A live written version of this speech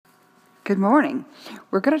Good morning.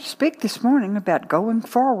 We're going to speak this morning about going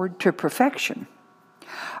forward to perfection.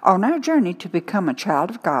 On our journey to become a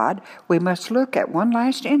child of God, we must look at one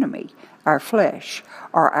last enemy. Our flesh,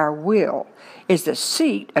 or our will, is the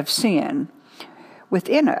seat of sin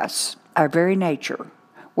within us, our very nature.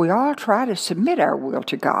 We all try to submit our will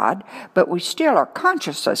to God, but we still are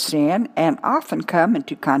conscious of sin and often come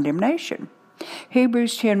into condemnation.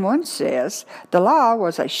 Hebrews 10:1 says, "The law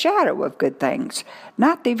was a shadow of good things,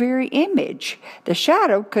 not the very image. The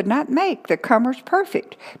shadow could not make the comers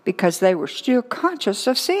perfect, because they were still conscious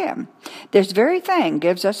of sin." This very thing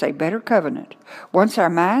gives us a better covenant. Once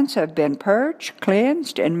our minds have been purged,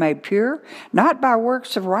 cleansed, and made pure, not by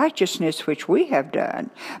works of righteousness which we have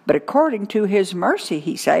done, but according to His mercy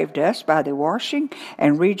He saved us by the washing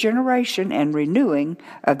and regeneration and renewing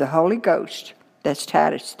of the Holy Ghost. That's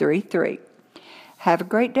Titus 3:3. Have a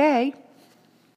great day.